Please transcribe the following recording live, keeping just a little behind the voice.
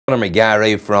Conor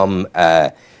McGarry from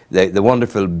the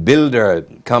wonderful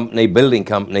building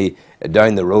company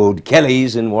down the road,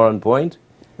 Kelly's in Warrenpoint.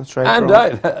 That's right.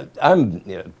 And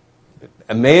I'm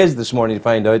amazed this morning to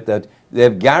find out that they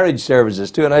have garage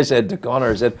services too. And I said to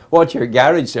Conor, I said, "What's your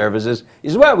garage services?" He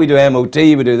said, "Well, we do MOT,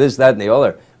 we do this, that, and the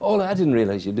other." Oh, I didn't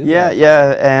realise you did that.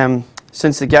 Yeah.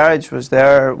 Since the garage was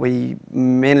there, we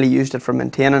mainly used it for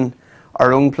maintaining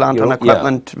our own plant and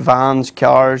equipment, vans,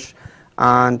 cars,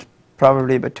 and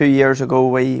probably about 2 years ago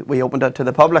we opened it to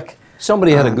the public.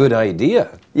 Somebody had a good idea.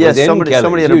 Yes, somebody had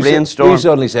a brainstorm. You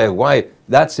suddenly say, "Why,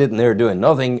 that's sitting there doing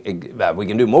nothing, we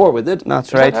can do more with it."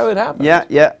 That's right. Is that how it happened?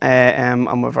 Yeah.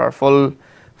 And with our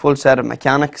full set of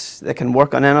mechanics, they can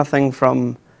work on anything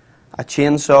from a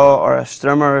chainsaw or a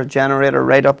strimmer, a generator,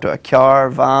 right up to a car,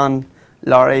 van,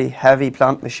 lorry, heavy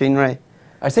plant machinery.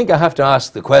 I think I have to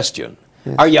ask the question,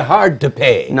 are you hard to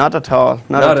pay? Not at all,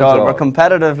 not at all. We're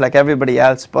competitive like everybody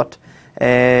else, but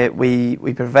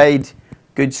we provide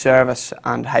good service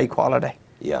and high quality.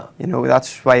 Yeah. You know,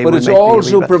 that's why But it's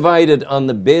also provided on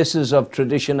the basis of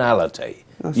traditionality.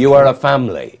 You are a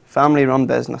family. Family-run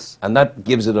business. And that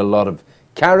gives it a lot of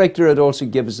character. It also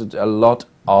gives it a lot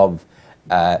of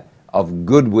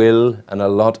goodwill and a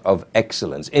lot of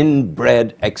excellence,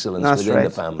 inbred excellence within the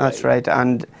family. That's right,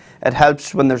 and it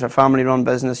helps when there's a family-run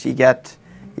business. You get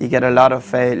a lot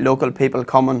of local people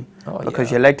coming because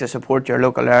you like to support your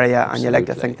local area, and you like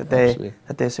to think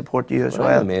that they support you as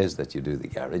well. I'm amazed that you do the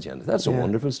garage, and that's a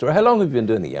wonderful story. How long have you been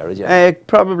doing the garage?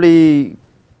 Probably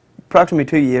approximately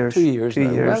 2 years. 2 years. 2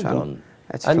 years. Well done.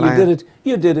 It's and flying.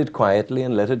 you did it quietly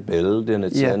and let it build, and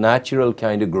it's a natural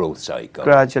kind of growth cycle.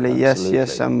 Gradually,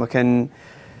 yes, and we can.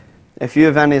 If you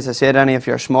have any, as I said, any of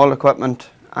your small equipment,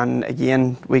 and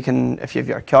again, we can. If you have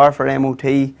your car for MOT,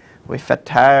 we fit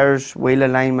tyres, wheel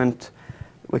alignment.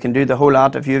 We can do the whole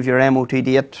lot. If you have your MOT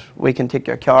date, we can take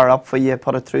your car up for you,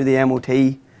 put it through the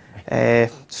MOT,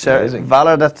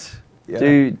 valet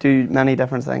it, do many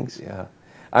different things. Yeah.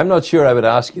 I'm not sure I would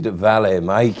ask you to valet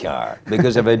my car,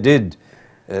 because if I did,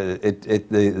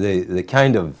 the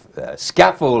kind of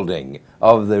scaffolding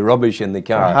of the rubbish in the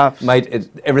car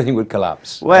everything would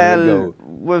collapse. Well,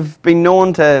 we've been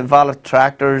known to valet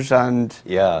tractors and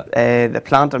the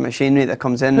plant and machinery that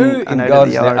comes in and out of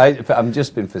the yard. I'm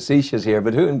just being facetious here,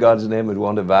 but who in God's name would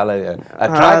want to valet a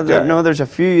tractor? No, there's a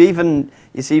few. Even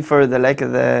you see for the like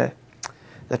of the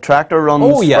tractor runs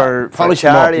for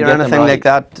charity or anything like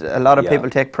that. A lot of people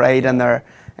take pride in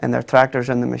their tractors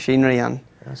and the machinery, and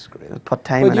that's great. Put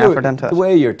time and effort into it. The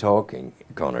way you're talking,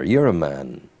 Conor, you're a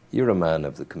man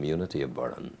of the community of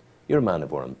Burren. You're a man of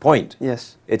Warrenpoint.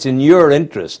 Yes. It's in your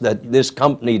interest that this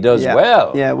company does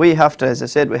well. Yeah, we have to, as I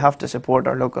said, we have to support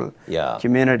our local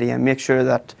community and make sure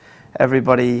that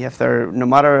everybody, no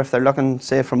matter if they're looking,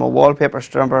 say, from a wallpaper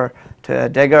stripper to a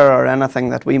digger or anything,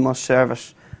 that we must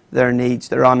service their needs.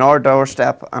 They're on our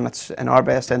doorstep, and it's in our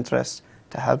best interest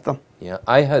to help them. Yeah,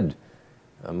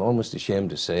 I'm almost ashamed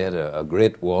to say it, a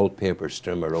great wallpaper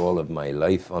strimmer all of my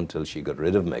life until she got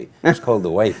rid of me. It was called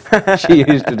the wife. She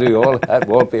used to do all that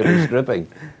wallpaper stripping.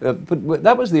 But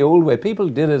that was the old way. People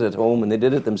did it at home and they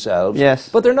did it themselves. Yes.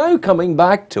 But they're now coming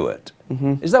back to it.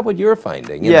 Is that what you're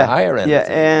finding in the higher end of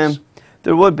things?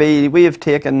 There would be. We have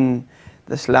taken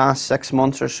this last 6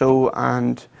 months or so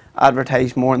and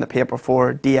advertised more in the paper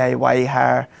for DIY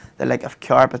hire, the like of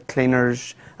carpet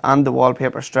cleaners and the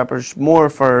wallpaper strippers, more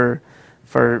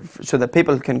so that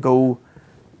people can go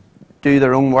do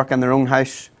their own work in their own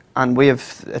house, and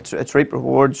it's reap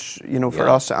rewards, you know, for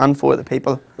us and for the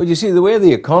people. Well, you see, the way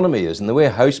the economy is and the way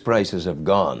house prices have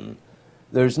gone,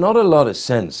 there's not a lot of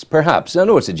sense, perhaps, I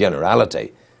know it's a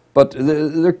generality, but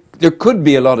there could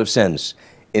be a lot of sense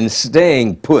in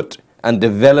staying put and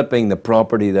developing the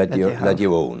property that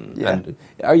you own. Yeah. And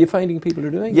are you finding people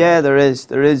are doing that? There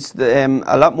is.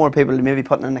 A lot more people maybe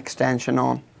putting an extension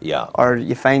on. Yeah. Or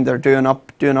you find they're doing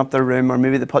up their room, or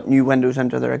maybe they put new windows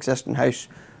into their existing house,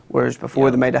 whereas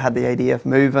before they might have had the idea of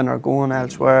moving or going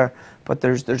elsewhere. But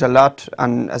there's a lot,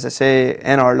 and as I say,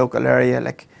 in our local area,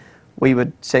 like we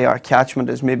would say our catchment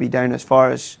is maybe down as far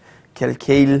as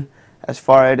Kilkeel, as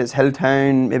far out as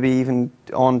Hilltown, maybe even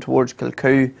on towards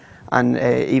Kilcoo, and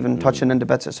even touching into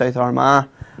bits of South Armagh.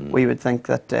 We would think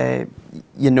that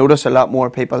you notice a lot more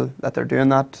people that they're doing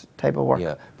that type of work.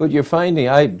 Yeah, but you're finding,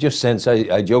 I just sense,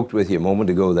 I joked with you a moment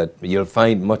ago that you'll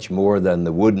find much more than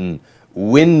the wooden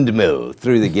windmill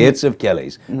through the gates of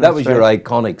Kelly's. That was your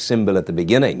iconic symbol at the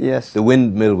beginning. Yes. The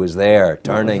windmill was there,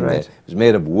 turning. Right. It was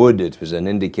made of wood. It was an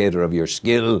indicator of your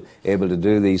skill, able to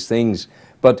do these things.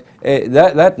 But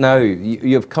that now,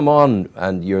 you've come on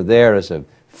and you're there as a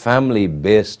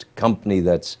family-based company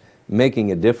that's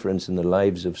making a difference in the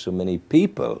lives of so many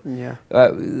people. Yeah.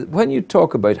 When you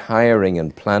talk about hiring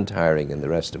and plant hiring and the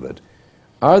rest of it,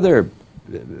 are there,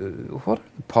 what are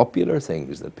the popular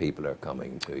things that people are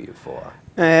coming to you for?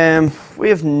 We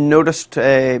have noticed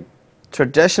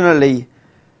traditionally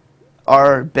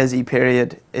our busy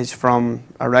period is from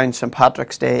around St.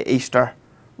 Patrick's Day, Easter,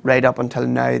 right up until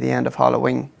now, the end of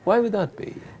Halloween. Why would that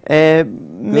be?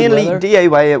 Mainly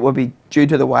DIY, it would be due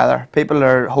to the weather. People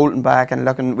are holding back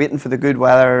and waiting for the good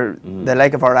weather. The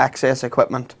like of our access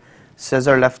equipment,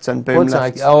 scissor lifts and boom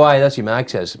lifts. Oh, aye, that's your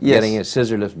access. Yes. Getting a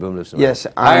scissor lift, boom lift. Yes.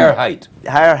 Higher height.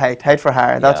 Higher height, height for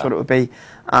higher, that's what it would be.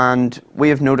 And we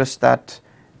have noticed that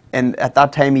at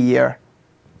that time of year,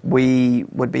 we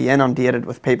would be inundated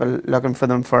with people looking for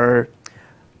them for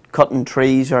cutting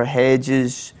trees or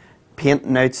hedges,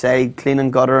 painting outside, cleaning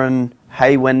guttering,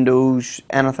 high windows,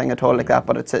 anything at all like that.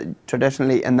 But it's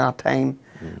traditionally in that time.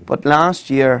 But last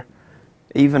year,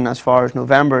 even as far as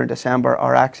November and December,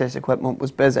 our access equipment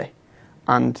was busy.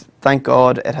 And thank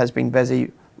God it has been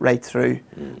busy right through.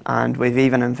 And we've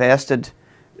even invested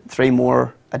 3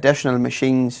 more additional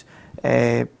machines.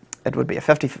 It would be a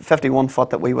 51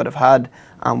 foot that we would have had,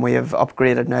 and we have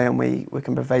upgraded now, and we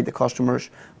can provide the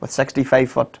customers with 65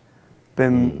 foot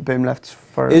boom lifts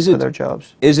for their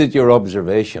jobs. Is it your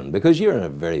observation, because you're in a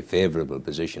very favourable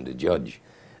position to judge,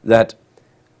 that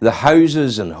the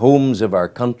houses and homes of our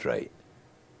country,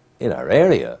 in our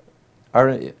area,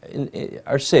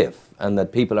 are safe, and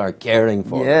that people are caring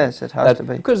for them? Yes, it has to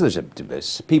be.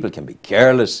 Because people can be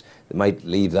careless. They might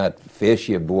leave that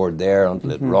fascia board there until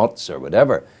it rots or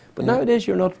whatever. But nowadays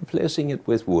you're not replacing it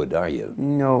with wood, are you?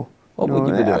 No. What would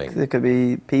you be doing? There could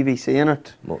be PVC in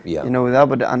it. Well, yeah. You know, that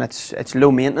would, and it's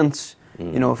low maintenance.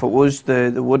 You know, if it was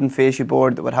the wooden fascia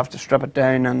board, that would have to strip it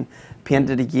down and paint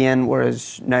it again,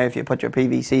 whereas now if you put your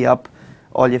PVC up,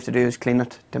 all you have to do is clean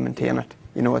it to maintain it.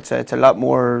 You know, it's a lot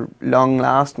more long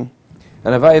lasting.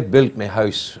 And if I've built my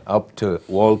house up to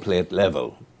wall plate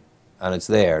level, and it's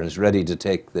there and it's ready to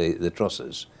take the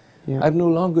trusses, I've no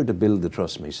longer to build the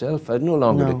truss myself. I've no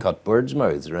longer to cut birds'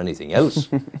 mouths or anything else.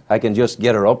 I can just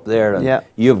get her up there, and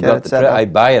you've got I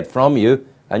buy it from you,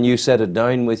 and you set it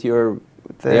down with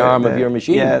the arm of your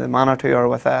machine. Yeah, the Manitou, or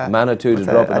with a Manitou to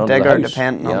drop it on the digger, house.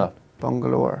 depending on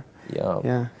bungalow.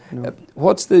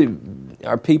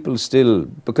 Are people still,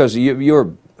 because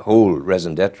your whole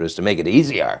raison d'etre is to make it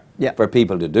easier for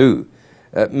people to do.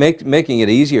 Making it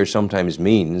easier sometimes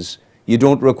means you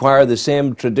don't require the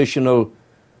same traditional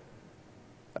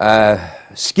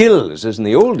skills as in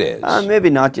the old days.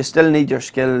 Maybe not. You still need your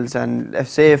skills, and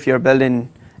if you're building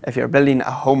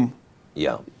a home,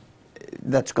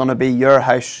 that's going to be your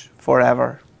house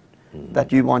forever,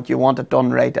 that you want it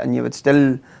done right, and you would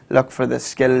still look for the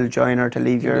skilled joiner to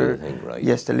leave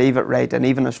to leave it right. And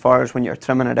even as far as when you're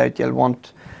trimming it out, you'll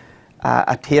want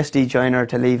a tasty joiner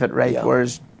to leave it right.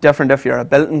 Whereas different if you're a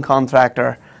building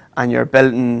contractor and you're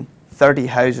building 30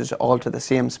 houses all to the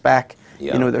same spec.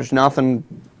 You know, there's nothing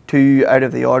too out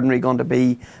of the ordinary going to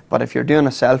be. But if you're doing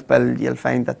a self-build, you'll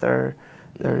find that they're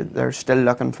still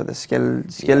looking for the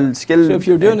skilled. So if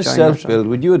you're doing a self-build,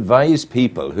 would you advise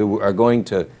people who are going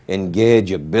to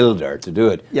engage a builder to do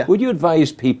it? Would you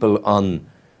advise people on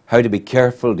how to be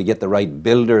careful to get the right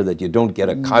builder, that you don't get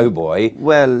a cowboy?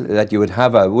 Well, that you would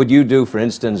have would you do, for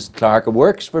instance, Clerk of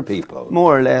Works for people?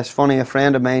 More or less. Funny, a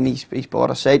friend of mine, he's bought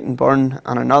a site in Burn,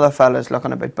 and another fella's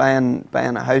looking about buying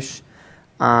a house,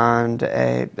 and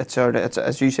it's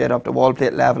as you said, up to wall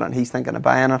plate level, and he's thinking of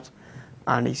buying it.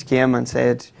 And he came and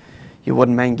said, "You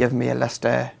wouldn't mind giving me a list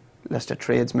of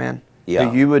tradesmen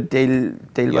who you would deal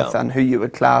with, and who you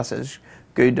would class as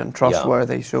good and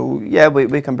trustworthy." So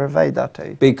we can provide that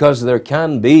too. Because there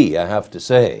can be, I have to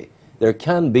say,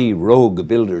 rogue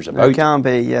builders about. There can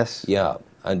be, yes. Yeah,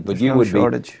 but There's you no would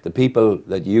shortage. be the people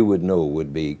that you would know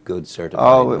would be good certified.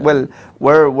 Oh well,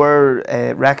 we're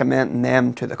recommending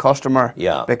them to the customer.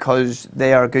 Because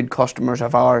they are good customers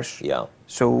of ours.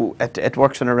 So it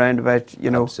works in a roundabout,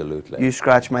 you know. Absolutely. You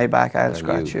scratch my back, I'll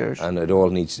scratch yours. And it all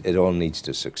needs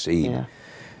to succeed.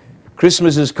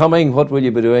 Christmas is coming. What will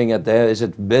you be doing at there? Is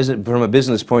it from a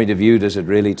business point of view? Does it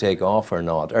really take off or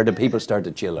not, or do people start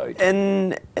to chill out?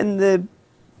 In the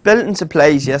building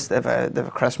supplies, yes, they've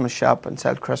a Christmas shop and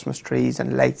sell Christmas trees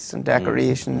and lights and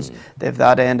decorations. They've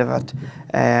that end of it.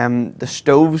 The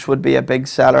stoves would be a big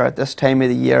seller at this time of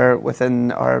the year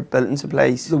within our building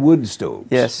supplies. The wood stoves.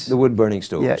 Yes. The wood burning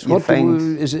stoves. Yeah,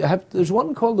 there's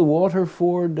one called the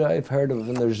Waterford I've heard of,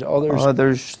 and there's others. Oh,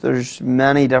 there's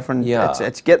many different.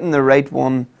 It's getting the right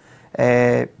one.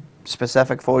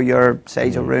 Specific for your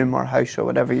size of room or house or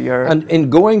whatever you're. And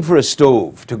in going for a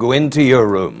stove to go into your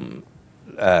room,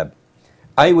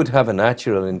 I would have a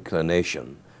natural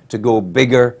inclination to go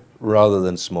bigger rather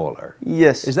than smaller.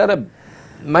 Yes. Is that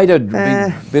might I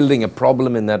be building a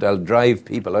problem in that I'll drive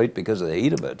people out because of the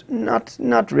heat of it?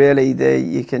 Not really.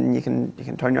 You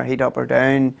can turn your heat up or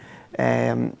down,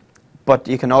 but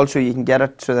you can get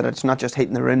it so that it's not just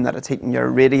heating the room, that it's heating your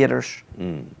radiators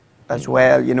as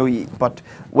well. You know, but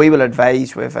we will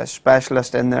advise with a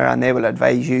specialist in there, and they will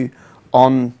advise you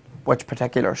on which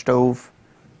particular stove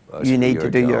you need to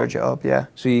do your job. Yeah.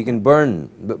 So you can burn,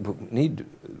 but we need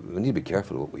to be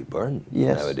careful what we burn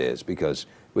nowadays, because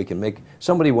we can make.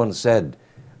 Somebody once said,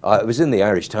 it was in the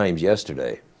Irish Times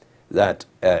yesterday, that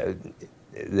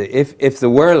if the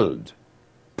world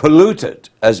polluted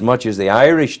as much as the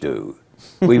Irish do,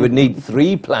 we would need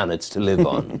 3 planets to live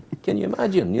on. Can you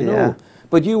imagine? You know.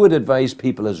 But you would advise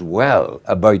people as well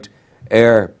about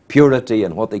air purity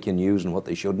and what they can use and what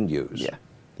they shouldn't use. Yeah.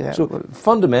 Yeah. So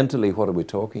fundamentally, what are we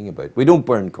talking about? We don't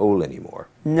burn coal anymore.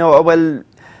 No. Well,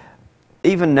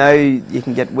 even now you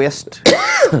can get waste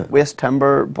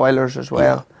timber boilers as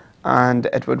well, and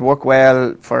it would work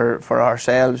well for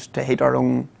ourselves to heat our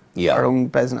own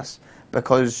business,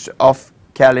 because of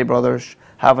Kelly Brothers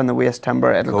having the waste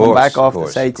timber, it'll come back off the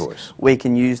sites. We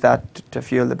can use that to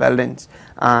fuel the buildings,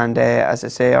 and as I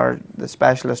say, the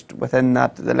specialist within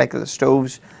that, like the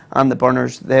stoves and the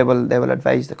burners, they will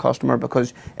advise the customer,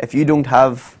 because if you don't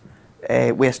have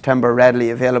waste timber readily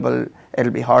available,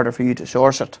 it'll be harder for you to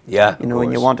source it. Yeah, you know,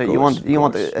 and you want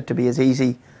it to be as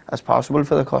easy as possible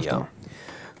for the customer. Yeah.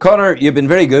 Conor, you've been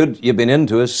very good. You've been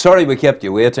into us. Sorry we kept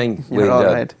you waiting. You're all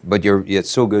right. But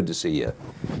it's so good to see you.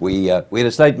 We had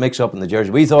a slight mix-up in the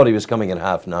jersey. We thought he was coming at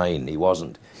 9:30. He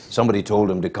wasn't. Somebody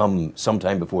told him to come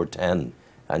sometime before 10,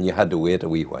 and you had to wait a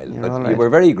wee while. But we were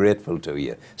very grateful to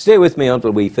you. Stay with me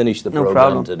until we finish the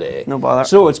program today. No bother.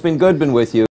 So it's been good being with you.